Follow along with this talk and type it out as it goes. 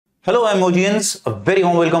Hello Emojians, a very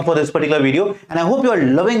warm welcome for this particular video and I hope you are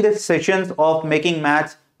loving this sessions of making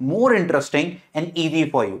maths more interesting and easy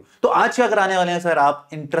for you. तो आज क्या कराने वाले हैं sir आप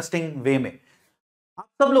interesting way में। आप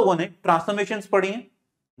सब लोगों ने ट्रांसफॉर्मेशंस पढ़ी हैं,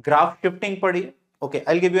 ग्राफ शिफ्टिंग पढ़ी है। Okay,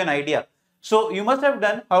 I will give you an idea. So you must have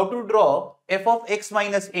done how to draw f of x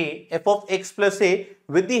minus a, f of x plus a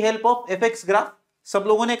with the help of fx graph। सब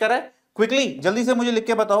लोगों ने करा है। Quickly जल्दी से मुझे लिख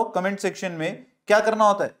के बताओ कमेंट सेक्शन में क्या करना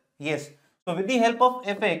होता है। यस, तो with the help of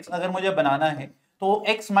fx अगर मुझे बनाना है तो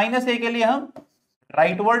x माइनस a के लिए हम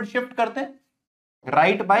राइटवर्ड शिफ्ट करते हैं,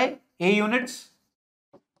 right bye a units,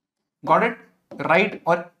 got it, right,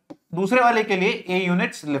 और दूसरे वाले के लिए a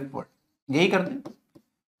यूनिट्स लेफ्टवर्ड, यही करते हैं।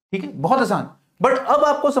 ठीक है, बहुत आसान। बट अब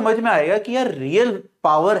आपको समझ में आएगा कि यार रियल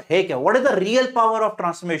पावर है क्या, what is the real power of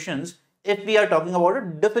transformations if we are talking about a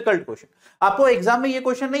difficult question. आपको एग्जाम में ये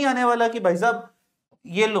क्वेश्चन नहीं आने वाला कि भाई साहब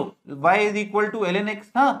ये लो y is equal to ln x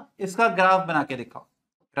था, इसका ग्राफ बना के दिखाओ,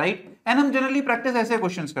 राइट। एंड हम जनरली प्रैक्टिस ऐसे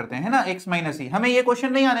क्वेश्चंस करते हैं ना, x माइनस ई। हमें ये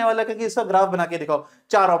क्वेश्चन नहीं आने वाला कि इसका ग्राफ बना के दिखाओ,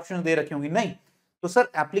 4 ऑप्शन दे रखे होंगे, नहीं। तो सर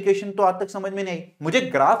एप्लीकेशन तो आज तक समझ में नहीं आई। मुझे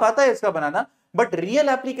ग्राफ आता है इसका बनाना, बट रियल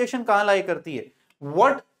एप्लीकेशन कहां लाई करती है,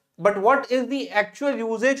 what is the actual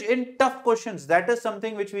usage in tough questions? That is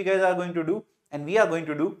something which we guys are going to do, and we are going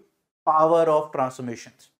to do power of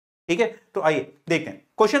transformations। ठीक है, तो आइए देखते हैं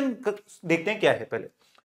क्वेश्चन, देखते हैं क्या है। पहले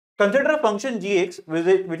consider a function gx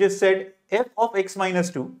which is said f of x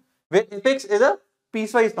minus 2 where fx is a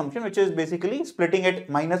piecewise function which is basically splitting at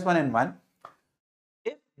 -1 and 1.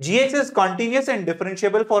 If gx is continuous and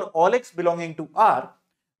differentiable for all x belonging to R,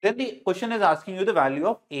 then the question is asking you the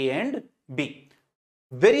value of a and b.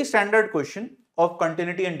 Very standard question of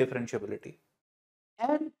continuity and differentiability.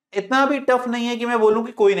 And इतना भी tough नहीं है कि मैं बोलूं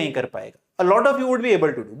कि कोई नहीं कर पाएगा। A lot of you would be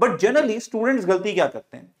able to do, but generally students गलती क्या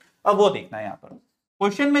करते हैं, अब वो देखना है। यहाँ पर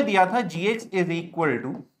क्वेश्चन में दिया था gx is equal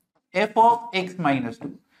to f of x minus 2।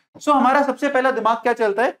 So हमारा सबसे पहला दिमाग क्या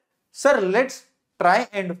चलता है, sir let's try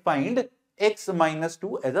and find x minus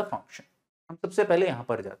 2 as a function। हम सबसे पहले यहां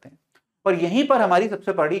पर जाते हैं और यहीं पर हमारी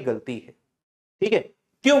सबसे बड़ी गलती है। ठीक है,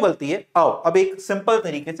 क्यों गलती है, आओ अब एक सिंपल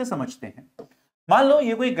तरीके से समझते हैं। मान लो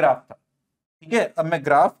ये कोई ग्राफ था, ठीक है। अब मैं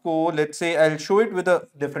ग्राफ को let's say I will show it with a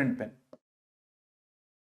different pen.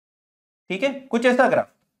 ठीक है, कुछ ऐसा ग्राफ,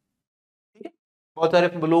 ठीक है। बहुत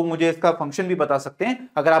सारे लोग मुझे इसका फंक्शन भी बता सकते हैं।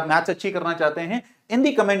 अगर आप मैथ्स अच्छी करना चाहते हैं, इन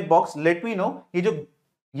दी comment box let me know ये जो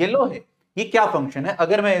येलो है ये क्या फंक्शन है।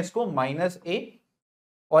 अगर मैं इसको माइनस ए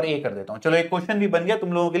और ए कर देता हूं, चलो एक क्वेश्चन भी बन गया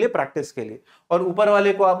तुम लोगों के लिए प्रैक्टिस के लिए, और ऊपर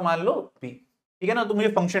वाले को आप मान लो पी, ठीक है ना। तो मुझे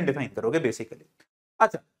फंक्शन डिफाइन करोगे बेसिकली।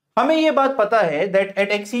 अच्छा, हमें ये बात पता है that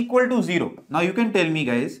at x equal to 0, now you can tell me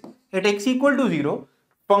guys, eight x equal to 0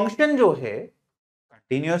 function जो है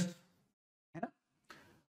कंटिन्यूअस है ना,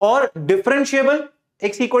 और डिफरेंशिएबल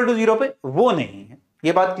x इक्वल टू 0 पे वो नहीं है।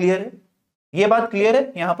 ये बात क्लियर है, ये बात क्लियर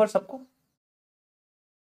है यहां पर सबको,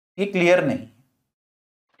 ये क्लियर नहीं है।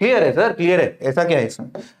 क्लियर है सर, क्लियर है, ऐसा क्या है इसमें।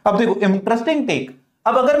 अब देखो इंटरेस्टिंग टेक,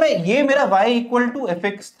 अब अगर मैं ये मेरा y इक्वल टू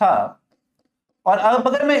fx था और अब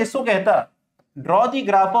अगर मैं इसको कहता draw the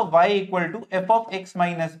graph of y equal to f of x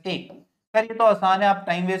minus a, sir ये तो आसान है, आप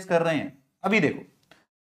टाइम वेस्ट कर रहे हैं। अभी देखो,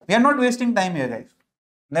 we are not wasting time here guys,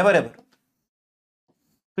 never ever.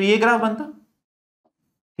 तो ये ग्राफ बनता,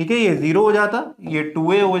 ठीक है, ये 0 हो जाता, ये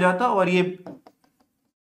 2a हो जाता, और ये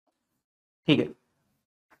ठीक है,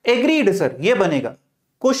 एग्रीड सर, ये बनेगा।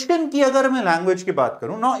 क्वेश्चन की अगर मैं लैंग्वेज की बात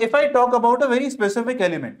करूं, now if I talk about a very specific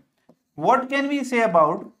element, what can we say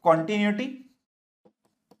about continuity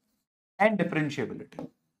and differentiability.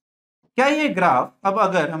 क्या ये ग्राफ, अब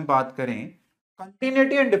अगर हम बात करें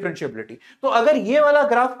कंटिन्यूटी एंड डिफरेंशिएबिलिटी, तो अगर ये वाला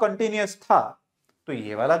ग्राफ कंटिन्यूअस था तो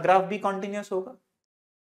ये वाला ग्राफ भी कंटिन्यूअस होगा।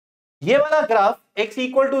 ये वाला ग्राफ x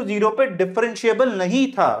इक्वल टू 0 पे डिफरेंशिएबल नहीं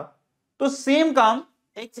था तो सेम काम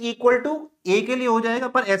x इक्वल टू a के लिए हो जाएगा,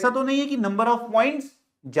 पर ऐसा तो नहीं है कि नंबर ऑफ पॉइंट्स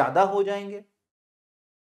ज्यादा हो जाएंगे।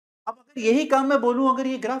 अब अगर यही काम मैं बोलूं, अगर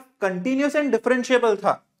ये ग्राफ कंटिन्यूअस एंड डिफरेंशिएबल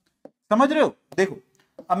था, समझ रहे हो। देखो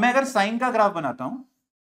अब मैं अगर साइन का ग्राफ बनाता हूं,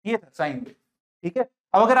 ये था साइन पे, ठीक है।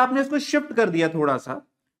 अब अगर आपने इसको शिफ्ट कर दिया थोड़ा सा,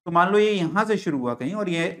 तो मान लो ये यहां से शुरू हुआ कहीं और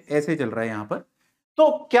ये ऐसे चल रहा है यहां पर, तो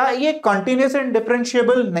क्या ये कंटिन्यूअस एंड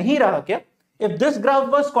डिफरेंशिएबल नहीं रहा क्या। If this graph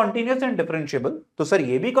was continuous and differentiable तो सर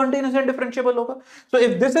ये भी कंटिन्यूअस एंड डिफरेंशिएबल होगा। So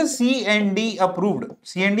if this is C and D approved,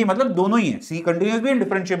 C and D मतलब दोनों ही है, सी कंटिन्यूअस भी एंड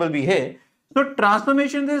डिफरेंशिएबल भी है, so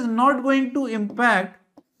transformation is not going to impact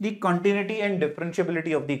the continuity and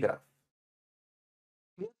differentiability of the graph.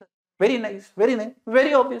 Very nice,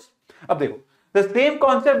 very obvious. अब देखो, the same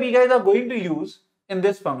concept we guys are going to use in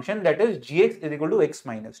this function, that is gx is equal to x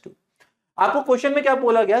minus 2. आपको question में क्या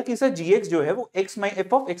बोला गया कि sir gx जो है वो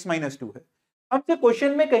f of x minus 2 है। हमसे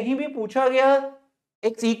क्वेश्चन में कहीं भी पूछा गया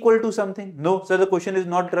x equal to something? No, sir, the question is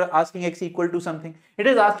not asking x equal to something. It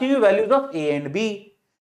is asking you values of a and b.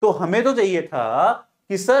 तो हमें तो चाहिए था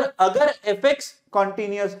कि सर अगर fx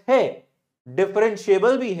continuous है,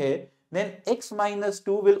 differentiable भी है, then x minus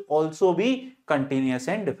 2 will also be continuous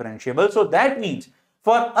and differentiable. So that means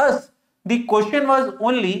for us the question was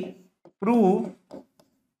only prove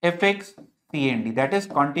fx c and d, that is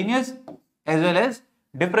continuous as well as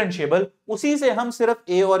differentiable. उसी से हम सिर्फ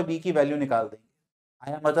a और b की value निकाल देंगे.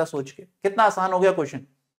 आया मजा सोच के? कितना आसान हो गया क्वेश्चन.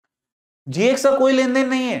 gx का कोई लेन देन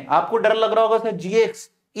नहीं है. आपको डर लग रहा होगा sir gx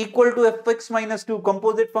equal to fx minus 2,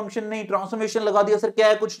 composite function नहीं, ट्रांसफॉर्मेशन लगा दिया सर, क्या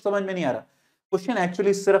है, कुछ समझ में नहीं आ रहा. क्वेश्चन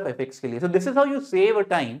एक्चुअली सिर्फ fx के लिए. So this is how you save a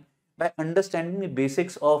time by understanding the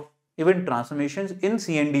basics of even transformations in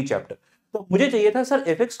CND chapter. तो मुझे चाहिए था सर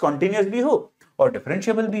fx कॉन्टिन्यूअस भी हो और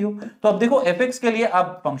डिफरेंशिएबल भी हो. तो अब देखो fx के लिए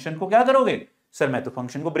आप फंक्शन को क्या करोगे सर, मैं तो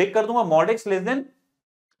फंक्शन को ब्रेक कर दूंगा. Mod x less than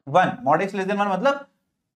 1, mod x less than 1 मतलब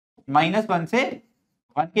 -1 से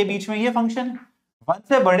 1 के बीच में ये फंक्शन है. 1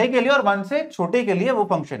 से बड़े के लिए और 1 से छोटे के लिए वो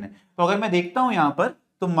फंक्शन है. तो अगर मैं देखता हूं यहां पर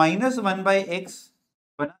तो -1/x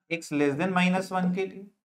बना x लेस देन -1 के लिए,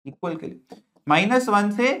 इक्वल के लिए.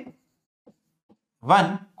 -1 से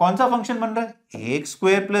 1 कौन सा फंक्शन बन रहा है, ax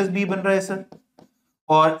स्क्वायर प्लस b बन रहा है सर.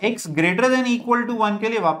 और x greater than equal to 1 के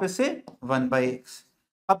लिए वापस से 1/x.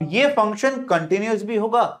 अब ये फंक्शन कंटिन्यूअस भी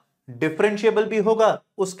होगा, डिफरेंशिएबल भी होगा.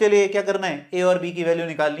 उसके लिए क्या करना है, a और b की वैल्यू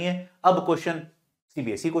निकालनी है. अब क्वेश्चन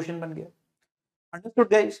सीबीएसई क्वेश्चन बन गया. Understood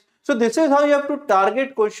guys? So this is how you have to target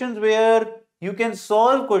questions where you can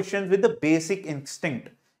solve questions with the basic instinct.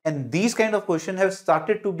 And these kind of questions have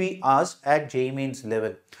started to be asked at JEE Mains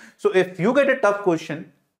level. So if you get a tough question,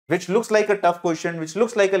 which looks like a tough question, which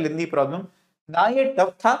looks like a lengthy problem, ना ये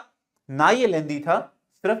tough था, ना ये lengthy था,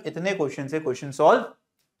 सिर्फ इतने question से question solve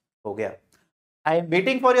हो गया. I am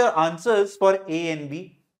waiting for your answers for A and B.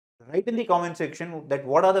 Write in the comment section that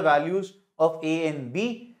what are the values of A and B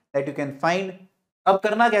that you can find. अब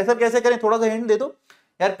करना कैसे कैसे करें, थोड़ा सा हिंट दे दो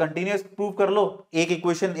यार. कंटिन्यूअस प्रूव कर लो, एक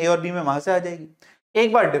इक्वेशन ए और बी में वहां से आ जाएगी.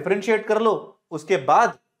 एक बार डिफरेंशिएट कर लो, उसके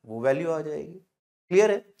बाद वो वैल्यू आ जाएगी.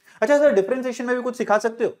 क्लियर है? अच्छा सर, डिफरेंशिएशन में भी कुछ सिखा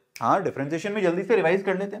सकते हो? हाँ, डिफरेंशिएशन में जल्दी से रिवाइज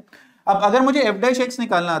कर लेते हैं. अब अगर मुझे f'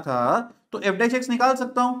 निकालना था तो f' निकाल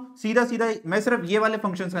सकता हूं सीधा सीधा. मैं सिर्फ ये वाले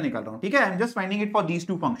फंक्शंस का निकाल रहा हूं, ठीक है. I am just finding it for these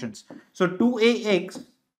two functions. So 2ax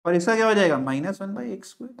और इसका क्या हो जाएगा, -1/x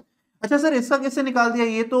स्क्वायर. अच्छा सर, इसका कैसे निकाल दिया,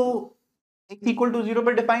 ये तो x इक्वल टू 0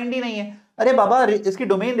 पर डिफाइंड ही नहीं है. अरे बाबा, इसकी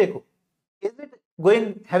डोमेन देखो, इज इट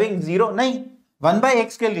गोइंग हैविंग 0? नहीं.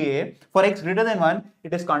 1/x के लिए for x greater than 1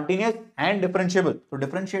 it is continuous and differentiable. तो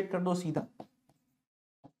डिफरेंशिएट कर दो सीधा.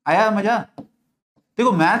 आया मजा?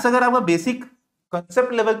 देखो, मैथ्स अगर आपका बेसिक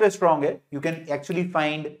कंसेप्ट लेवल पे स्ट्रांग है, you can actually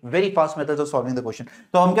find very fast methods of solving the question.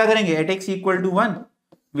 तो हम क्या करेंगे, eight x equal to 1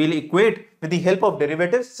 we'll equate with the help of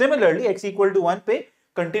derivatives. Similarly, x equal to 1 पे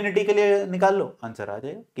continuity के लिए निकाल लो, आंसर आ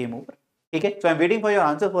जाएगा. Game over. ठीक है. So I'm waiting for your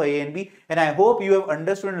answer for A and B, and I hope you have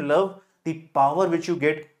understood and loved the power which you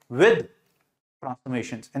get with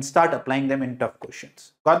transformations and start applying them in tough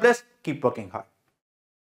questions. God bless. Keep working hard.